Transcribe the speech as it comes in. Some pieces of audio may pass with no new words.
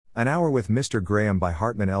An Hour with Mr. Graham by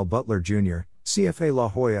Hartman L. Butler Jr., CFA La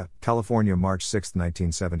Jolla, California, March 6,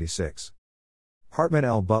 1976. Hartman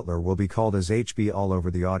L. Butler will be called as HB all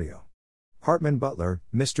over the audio. Hartman Butler,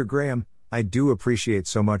 Mr. Graham, I do appreciate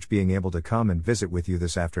so much being able to come and visit with you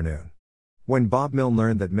this afternoon. When Bob Milne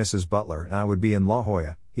learned that Mrs. Butler and I would be in La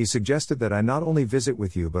Jolla, he suggested that I not only visit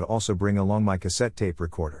with you but also bring along my cassette tape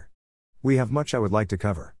recorder. We have much I would like to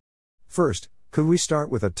cover. First, could we start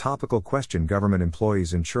with a topical question? Government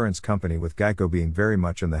employees insurance company with Geico being very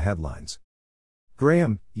much in the headlines.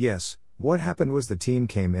 Graham, yes, what happened was the team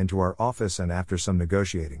came into our office and after some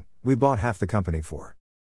negotiating, we bought half the company for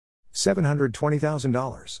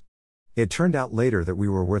 $720,000. It turned out later that we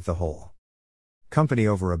were worth the whole company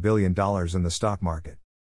over $1 billion in the stock market.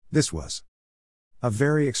 This was a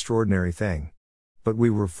very extraordinary thing. But we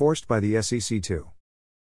were forced by the SEC to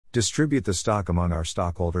distribute the stock among our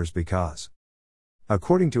stockholders because,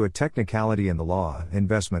 according to a technicality in the law,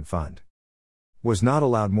 investment fund was not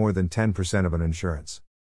allowed more than 10% of an insurance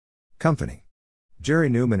company. Jerry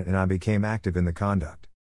Newman and I became active in the conduct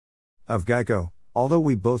of Geico, although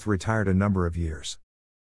we both retired a number of years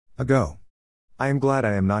ago. I am glad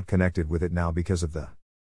I am not connected with it now because of the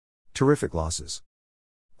terrific losses.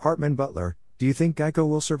 Hartman Butler, do you think Geico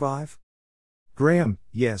will survive? Graham,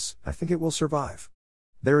 yes, I think it will survive.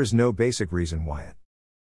 There is no basic reason why it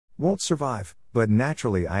won't survive, but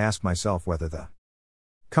naturally I ask myself whether the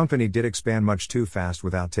company did expand much too fast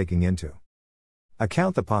without taking into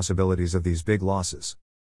account the possibilities of these big losses.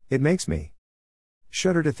 It makes me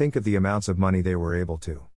shudder to think of the amounts of money they were able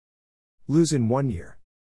to lose in 1 year.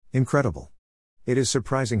 Incredible. It is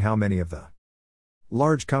surprising how many of the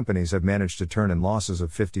large companies have managed to turn in losses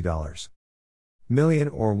of $50 million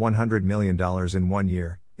or $100 million in 1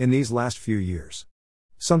 year, in these last few years.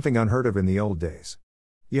 Something unheard of in the old days.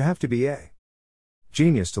 You have to be a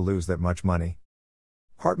genius to lose that much money.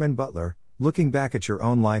 Hartman Butler, looking back at your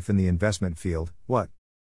own life in the investment field, what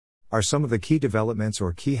are some of the key developments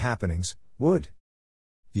or key happenings, would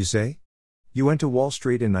you say? You went to Wall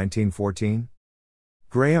Street in 1914?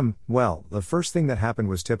 Graham, well, the first thing that happened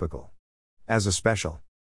was typical. As a special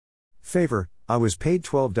favor, I was paid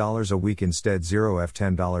 $12 a week instead of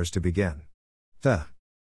 $10 to begin. The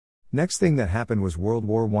next thing that happened was World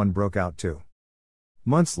War I broke out 2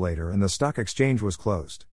 months later and the stock exchange was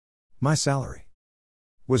closed. My salary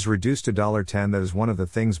was reduced to $10. That is one of the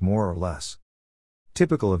things more or less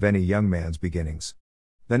typical of any young man's beginnings.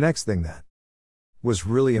 The next thing that was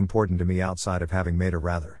really important to me outside of having made a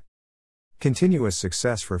rather continuous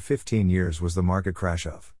success for 15 years was the market crash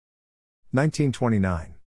of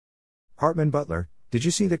 1929. Hartman Butler, did you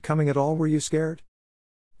see that coming at all? Were you scared?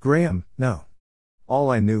 Graham, no. All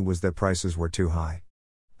I knew was that prices were too high.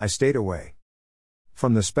 I stayed away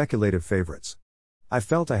from the speculative favorites. I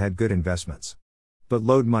felt I had good investments, but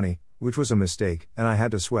load money, which was a mistake, and I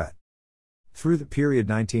had to sweat through the period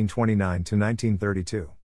 1929 to 1932.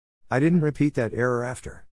 I didn't repeat that error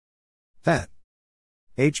after that.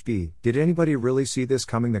 HB, did anybody really see this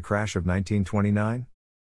coming, the crash of 1929?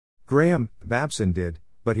 Graham, Babson did,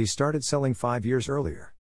 but he started selling 5 years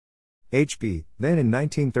earlier. HB, then in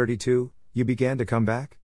 1932, you began to come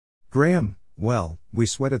back? Graham, well, we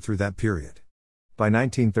sweated through that period. By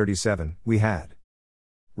 1937, we had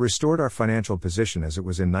restored our financial position as it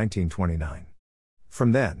was in 1929.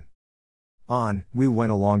 From then on, we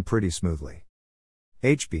went along pretty smoothly.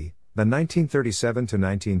 HB, the 1937 to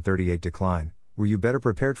 1938 decline, were you better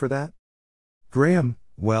prepared for that? Graham,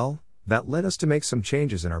 well, that led us to make some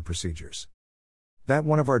changes in our procedures that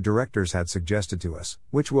one of our directors had suggested to us,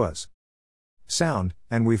 which was sound,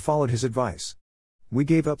 and we followed his advice. We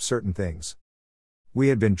gave up certain things we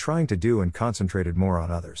had been trying to do and concentrated more on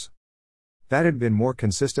others that had been more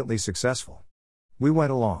consistently successful. We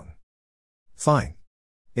went along fine.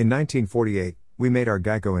 In 1948, we made our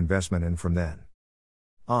Geico investment, and from then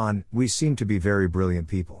on, we seemed to be very brilliant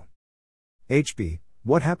people. HB,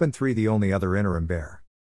 what happened? The only other interim bear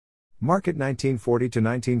market 1940 to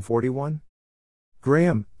 1941?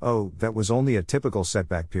 Graham, oh, that was only a typical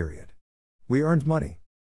setback period. We earned money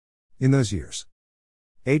in those years.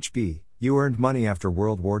 HB, you earned money after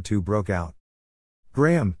World War II broke out?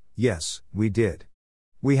 Graham, yes, we did.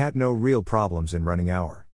 We had no real problems in running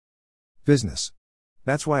our business.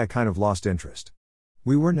 That's why I kind of lost interest.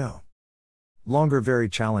 We were no longer very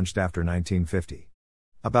challenged after 1950.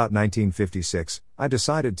 About 1956, I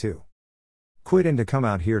decided to quit and to come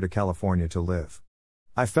out here to California to live.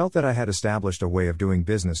 I felt that I had established a way of doing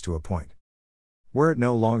business to a point where it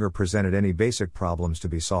no longer presented any basic problems to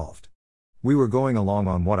be solved. We were going along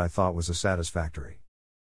on what I thought was a satisfactory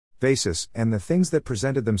basis, and the things that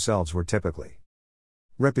presented themselves were typically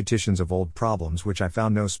Repetitions of old problems which I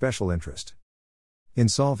found no special interest in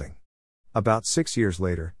solving. About 6 years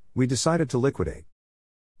later, we decided to liquidate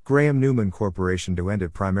Graham Newman Corporation, to end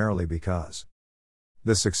it primarily because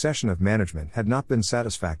the succession of management had not been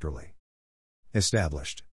satisfactorily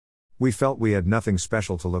established. We felt we had nothing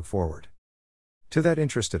special to look forward to that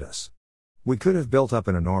interested us. We could have built up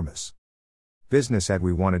an enormous business had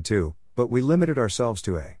we wanted to, but we limited ourselves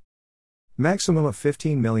to a maximum of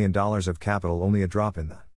 $15 million of capital, only a drop in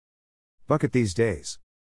the bucket these days.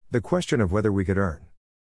 The question of whether we could earn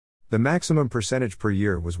the maximum percentage per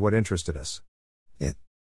year was what interested us. It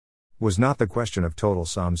was not the question of total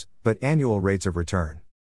sums, but annual rates of return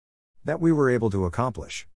that we were able to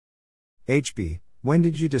accomplish. HB, when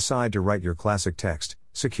did you decide to write your classic text,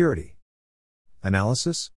 Security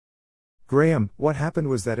Analysis? Graham, what happened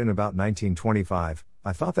was that in about 1925,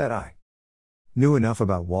 I thought that I knew enough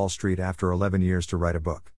about Wall Street after 11 years to write a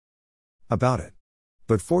book about it.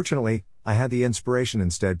 But fortunately, I had the inspiration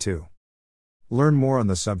instead to learn more on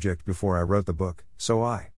the subject before I wrote the book, so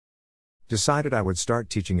I decided I would start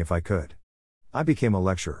teaching if I could. I became a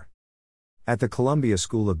lecturer at the Columbia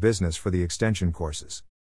School of Business for the extension courses.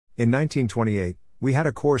 In 1928, we had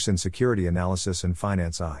a course in security analysis and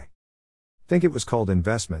finance. I think it was called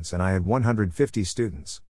Investments, and I had 150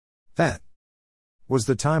 students. That was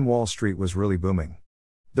the time Wall Street was really booming.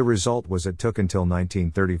 The result was it took until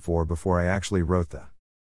 1934 before I actually wrote the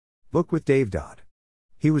book with Dave Dodd.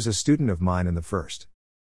 He was a student of mine in the first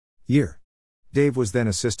year. Dave was then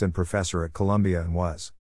assistant professor at Columbia and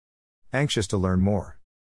was anxious to learn more.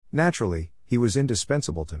 Naturally, he was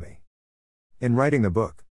indispensable to me in writing the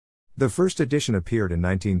book. The first edition appeared in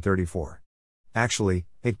 1934. Actually,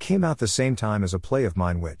 it came out the same time as a play of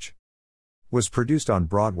mine which was produced on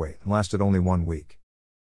Broadway and lasted only 1 week.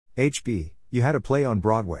 HB, you had a play on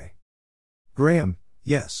Broadway? Graham,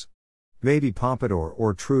 yes. Maybe Pompadour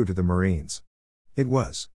or True to the Marines. It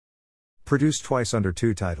was produced twice under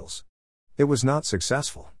 2 titles. It was not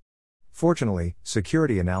successful. Fortunately,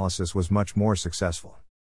 Security Analysis was much more successful.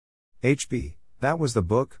 HB, that was the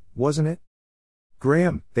book, wasn't it?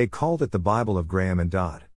 Graham, they called it the Bible of Graham and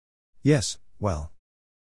Dodd. Yes, well.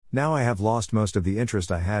 Now I have lost most of the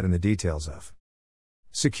interest I had in the details of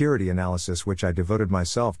security analysis, which I devoted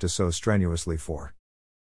myself to so strenuously for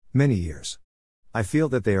many years. I feel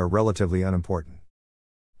that they are relatively unimportant.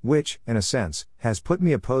 Which, in a sense, has put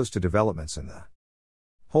me opposed to developments in the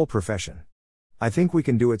whole profession. I think we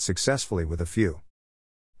can do it successfully with a few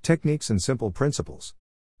techniques and simple principles.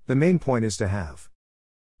 The main point is to have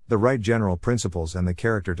the right general principles and the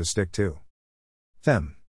character to stick to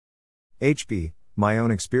them. HB, my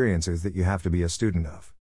own experience is that you have to be a student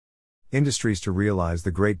of industries to realize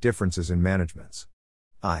the great differences in managements.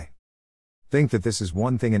 I think that this is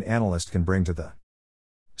one thing an analyst can bring to the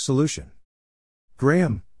solution.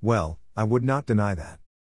 Graham, well, I would not deny that.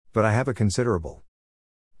 But I have a considerable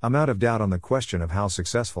amount of doubt on the question of how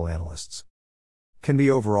successful analysts can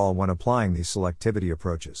be overall when applying these selectivity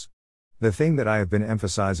approaches. The thing that I have been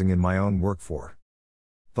emphasizing in my own work for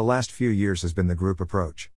the last few years has been the group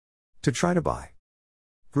approach. To try to buy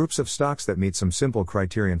groups of stocks that meet some simple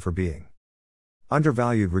criterion for being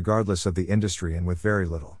undervalued regardless of the industry and with very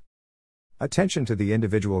little attention to the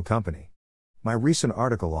individual company. My recent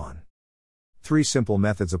article on 3 simple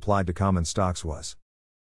methods applied to common stocks was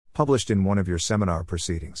published in one of your seminar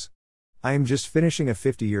proceedings. I am just finishing a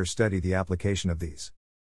 50-year study the application of these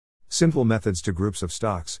simple methods to groups of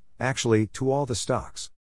stocks, actually, to all the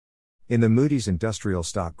stocks in the Moody's Industrial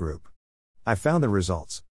Stock Group. I found the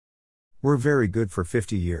results were very good for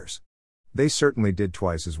 50 years. They certainly did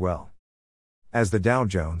twice as well as the Dow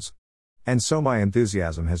Jones. And so my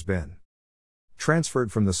enthusiasm has been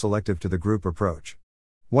transferred from the selective to the group approach.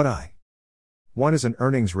 What I want is an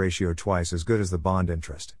earnings ratio twice as good as the bond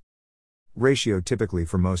interest ratio typically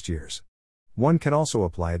for most years. One can also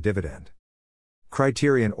apply a dividend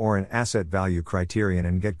criterion or an asset value criterion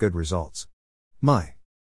and get good results. My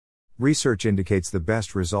research indicates the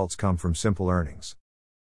best results come from simple earnings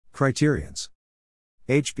criterions.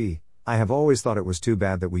 HB, I have always thought it was too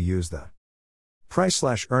bad that we use the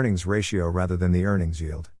price/earnings ratio rather than the earnings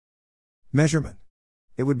yield measurement.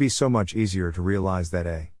 It would be so much easier to realize that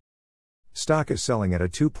a stock is selling at a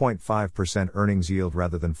 2.5% earnings yield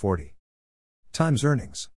rather than 40 times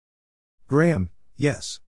earnings. Graham,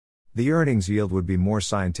 yes. The earnings yield would be more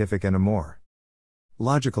scientific and a more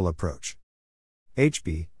logical approach.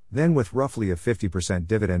 HB, then with roughly a 50%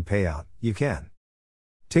 dividend payout, you can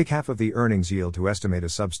take half of the earnings yield to estimate a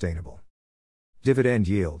sustainable dividend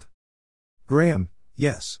yield. Graham,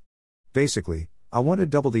 yes. Basically, I want to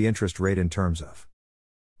double the interest rate in terms of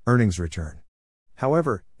earnings return.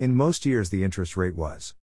 However, in most years the interest rate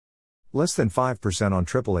was Less than 5% on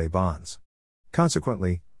AAA bonds.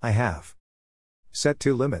 Consequently, I have set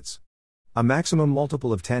two limits. A maximum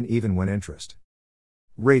multiple of 10 even when interest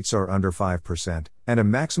rates are under 5%, and a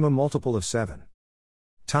maximum multiple of 7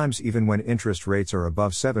 times even when interest rates are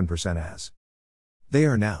above 7% as they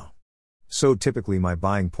are now. So typically my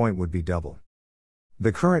buying point would be double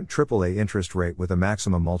the current AAA interest rate with a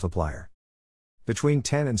maximum multiplier between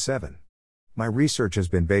 10 and 7. My research has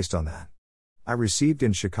been based on that. I received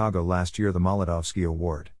in Chicago last year the Molodovsky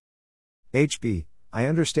Award. HB, I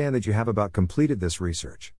understand that you have about completed this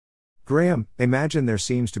research. Graham, imagine there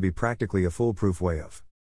seems to be practically a foolproof way of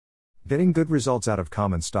getting good results out of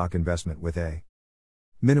common stock investment with a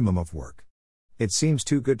minimum of work. It seems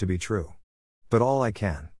too good to be true. But all I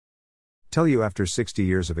can tell you after 60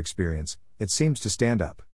 years of experience, it seems to stand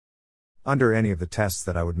up under any of the tests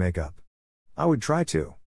that I would make up. I would try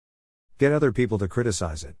to get other people to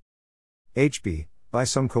criticize it. HB, by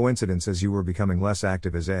some coincidence as you were becoming less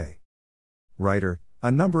active as a writer, a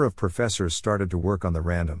number of professors started to work on the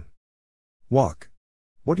random walk.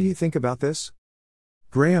 What do you think about this?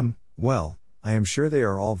 Graham, well, I am sure they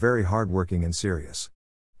are all very hardworking and serious.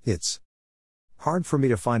 It's hard for me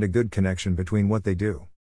to find a good connection between what they do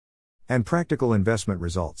and practical investment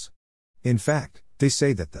results. In fact, they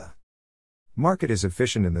say that the market is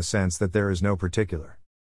efficient in the sense that there is no particular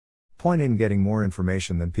point in getting more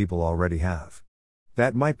information than people already have.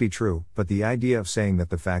 That might be true, but the idea of saying that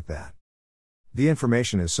the fact that the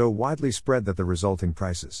information is so widely spread that the resulting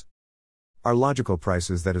prices are logical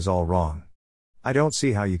prices, that is all wrong. I don't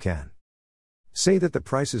see how you can say that the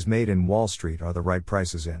prices made in Wall Street are the right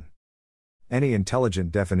prices in any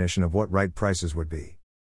intelligent definition of what right prices would be.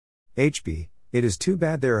 HB, it is too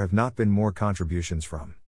bad there have not been more contributions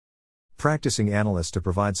from practicing analysts to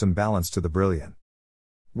provide some balance to the brilliant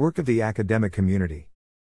work of the academic community.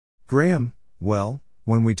 Graham, well,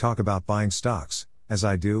 when we talk about buying stocks, as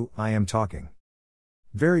I do, I am talking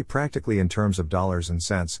very practically in terms of dollars and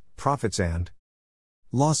cents, profits and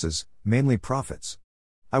losses, mainly profits.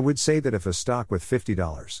 I would say that if a stock with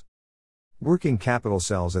 $50 working capital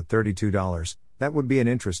sells at $32, that would be an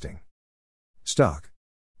interesting stock.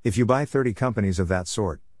 If you buy 30 companies of that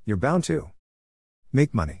sort, you're bound to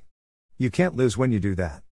make money. You can't lose when you do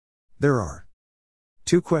that. There are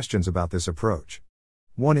two questions about this approach.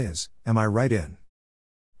 One is, am I right in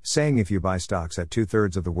saying if you buy stocks at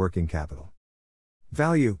 2/3 of the working capital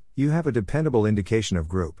value, you have a dependable indication of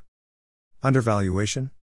group undervaluation?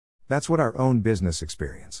 That's what our own business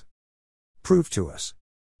experience proved to us.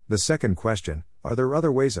 The second question, are there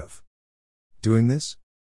other ways of doing this?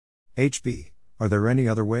 HB, are there any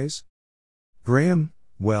other ways? Graham,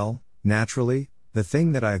 well, naturally, the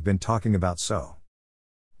thing that I have been talking about so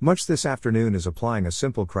much this afternoon is applying a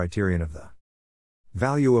simple criterion of the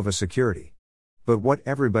value of a security. But what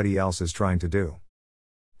everybody else is trying to do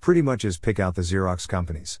pretty much is pick out the Xerox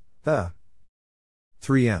companies, the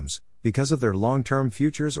 3Ms, because of their long-term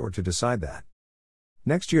futures, or to decide that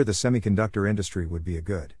next year the semiconductor industry would be a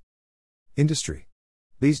good industry.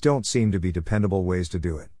 These don't seem to be dependable ways to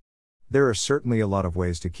do it. There are certainly a lot of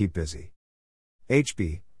ways to keep busy.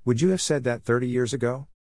 HB, would you have said that 30 years ago?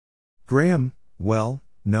 Graham, well,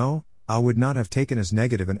 no, I would not have taken as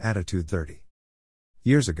negative an attitude 30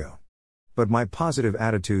 years ago. But my positive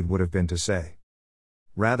attitude would have been to say,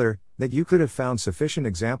 rather, that you could have found sufficient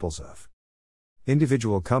examples of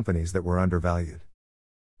individual companies that were undervalued.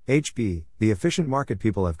 HB, the efficient market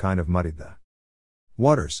people have kind of muddied the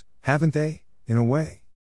waters, haven't they, in a way?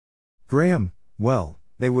 Graham, well,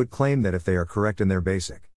 they would claim that if they are correct in their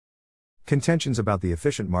basic contentions about the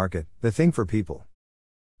efficient market, the thing for people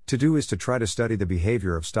to do is to try to study the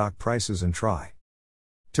behavior of stock prices and try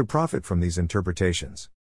to profit from these interpretations.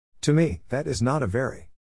 To me, that is not a very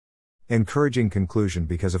encouraging conclusion,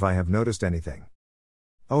 because if I have noticed anything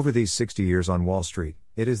over these 60 years on Wall Street,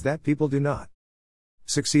 it is that people do not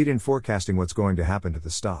succeed in forecasting what's going to happen to the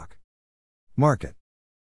stock market.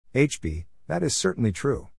 HB, that is certainly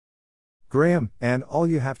true. Graham, and all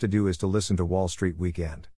you have to do is to listen to Wall Street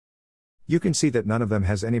Weekend. You can see that none of them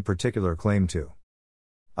has any particular claim to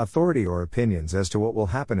authority or opinions as to what will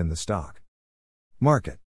happen in the stock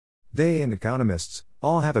market. They and economists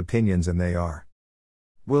all have opinions, and they are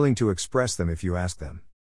willing to express them if you ask them.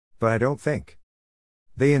 But I don't think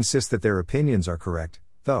they insist that their opinions are correct,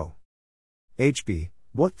 though. HB,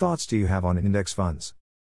 what thoughts do you have on index funds?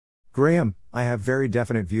 Graham, I have very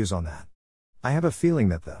definite views on that. I have a feeling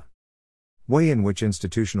that the way in which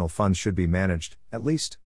institutional funds should be managed, at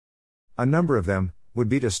least a number of them, would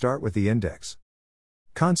be to start with the index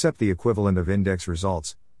concept, the equivalent of index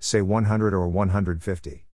results, say 100 or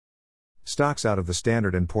 150 stocks out of the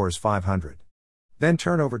Standard & Poor's 500. Then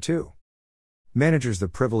turn over to managers the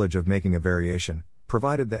privilege of making a variation,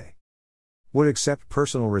 provided they would accept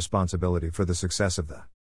personal responsibility for the success of the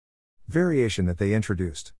variation that they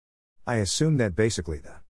introduced. I assume that basically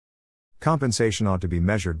the compensation ought to be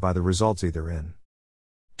measured by the results either in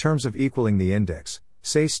terms of equaling the index,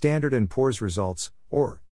 say Standard & Poor's results,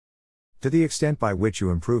 or to the extent by which you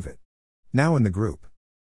improve it. Now in the group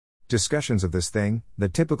discussions of this thing, the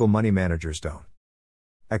typical money managers don't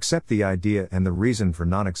accept the idea, and the reason for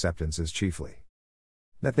non-acceptance is chiefly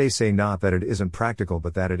that they say not that it isn't practical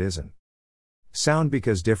but that it isn't sound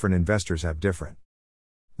because different investors have different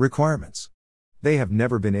requirements. They have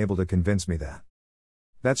never been able to convince me that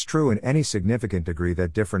that's true in any significant degree,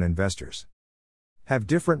 that different investors have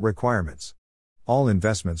different requirements. All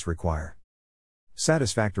investments require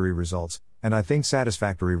satisfactory results, and I think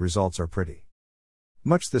satisfactory results are pretty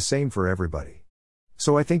much the same for everybody.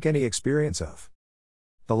 So I think any experience of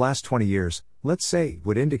the last 20 years, let's say,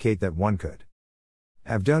 would indicate that one could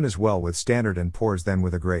have done as well with Standard & Poor's than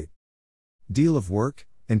with a great deal of work,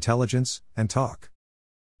 intelligence, and talk.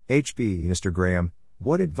 Mr. Graham,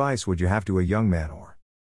 what advice would you have to a young man or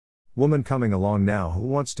woman coming along now who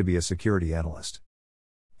wants to be a security analyst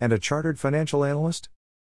and a chartered financial analyst?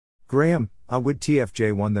 Graham, I would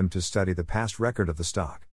TFJ1 them to study the past record of the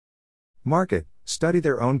stock market, study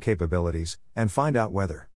their own capabilities, and find out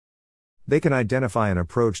whether they can identify an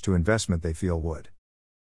approach to investment they feel would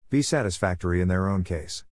be satisfactory in their own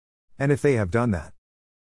case. And if they have done that,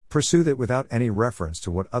 pursue that without any reference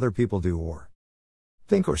to what other people do or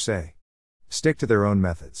think or say. Stick to their own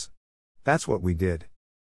methods. That's what we did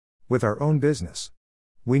with our own business.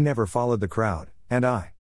 We never followed the crowd, and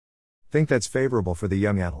I think that's favorable for the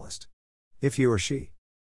young analyst. If he or she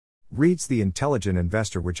reads The Intelligent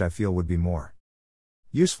Investor, which I feel would be more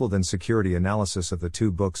useful than Security Analysis of the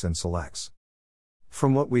two books, and selects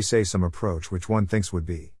from what we say some approach which one thinks would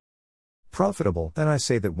be profitable, then I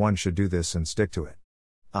say that one should do this and stick to it.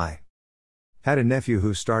 I had a nephew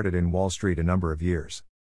who started in Wall Street a number of years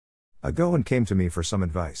ago and came to me for some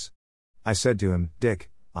advice. I said to him, Dick,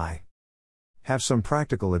 I have some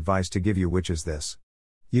practical advice to give you, which is this.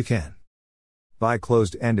 You can buy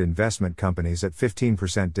closed-end investment companies at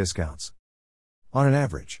 15% discounts on an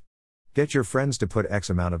average. Get your friends to put X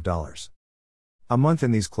amount of dollars a month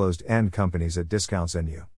in these closed-end companies at discounts, and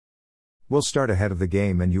you will start ahead of the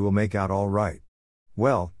game and you will make out all right.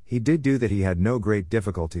 Well, he did do that. He had no great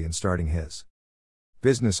difficulty in starting his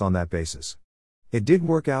business on that basis. It did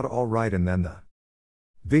work out all right, and then the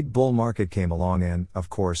big bull market came along and, of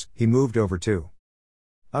course, he moved over to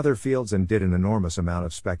other fields and did an enormous amount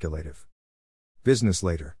of speculative business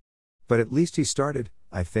later. But at least he started,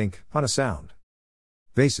 I think, on a sound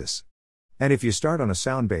basis. And if you start on a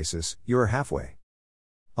sound basis, you are halfway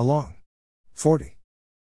along. 40.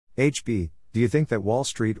 HB, do you think that Wall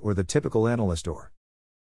Street or the typical analyst or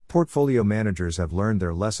portfolio managers have learned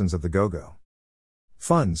their lessons of the go-go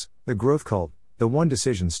funds, the growth cult, the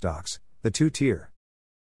one-decision stocks, the two-tier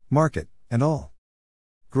market, and all?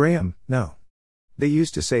 Graham, no. They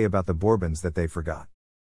used to say about the Bourbons that they forgot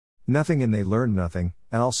nothing and they learned nothing,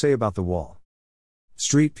 and I'll say about the Wall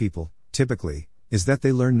Street people, typically, is that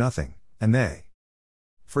they learn nothing, and they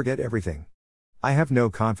forget everything. I have no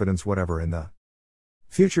confidence whatever in the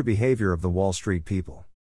future behavior of the Wall Street people.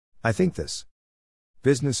 I think this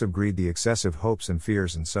business of greed, the excessive hopes and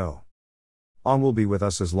fears and so on, will be with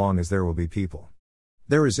us as long as there will be people.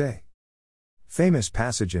 There is a famous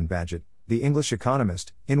passage in Bagehot, the English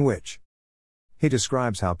economist, in which he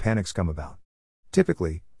describes how panics come about.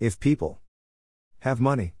 Typically, if people have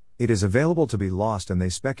money, it is available to be lost and they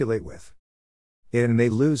speculate with it and they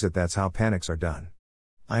lose it. That's how panics are done.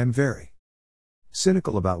 I am very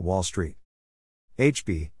cynical about Wall Street.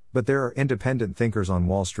 HB, but there are independent thinkers on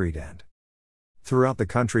Wall Street and throughout the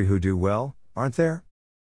country who do well, aren't there?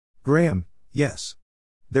 Graham, yes.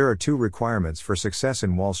 There are two requirements for success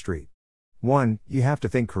in Wall Street. One, you have to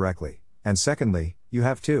think correctly, and secondly, you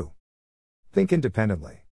have to think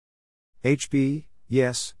independently. HB,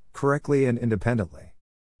 yes, correctly and independently.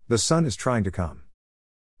 The sun is trying to come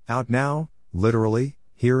out now, literally,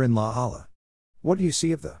 here in La Hala. What do you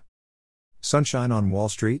see of the sunshine on Wall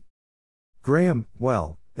Street? Graham,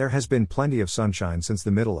 well, there has been plenty of sunshine since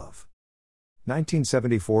the middle of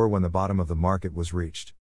 1974 when the bottom of the market was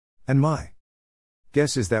reached. And my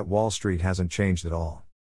guess is that Wall Street hasn't changed at all.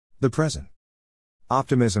 The present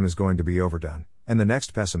optimism is going to be overdone, and the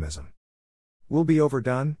next pessimism will be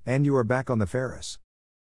overdone, and you are back on the Ferris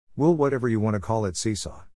wheel, whatever you want to call it,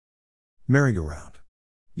 seesaw, merry-go-round.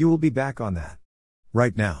 You will be back on that.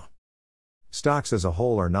 Right now, stocks as a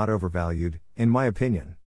whole are not overvalued, in my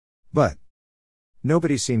opinion. But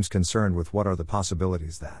nobody seems concerned with what are the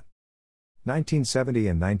possibilities that 1970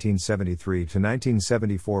 and 1973 to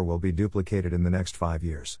 1974 will be duplicated in the next 5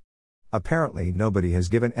 years. Apparently, nobody has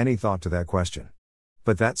given any thought to that question.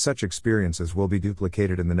 But that such experiences will be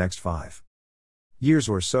duplicated in the next 5 years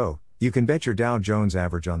or so, you can bet your Dow Jones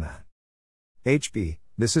average on that. HB,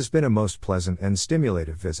 this has been a most pleasant and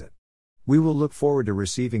stimulative visit. We will look forward to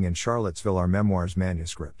receiving in Charlottesville our memoirs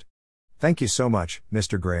manuscript. Thank you so much,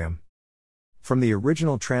 Mr. Graham. From the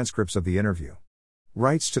original transcripts of the interview.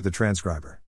 Writes to the transcriber.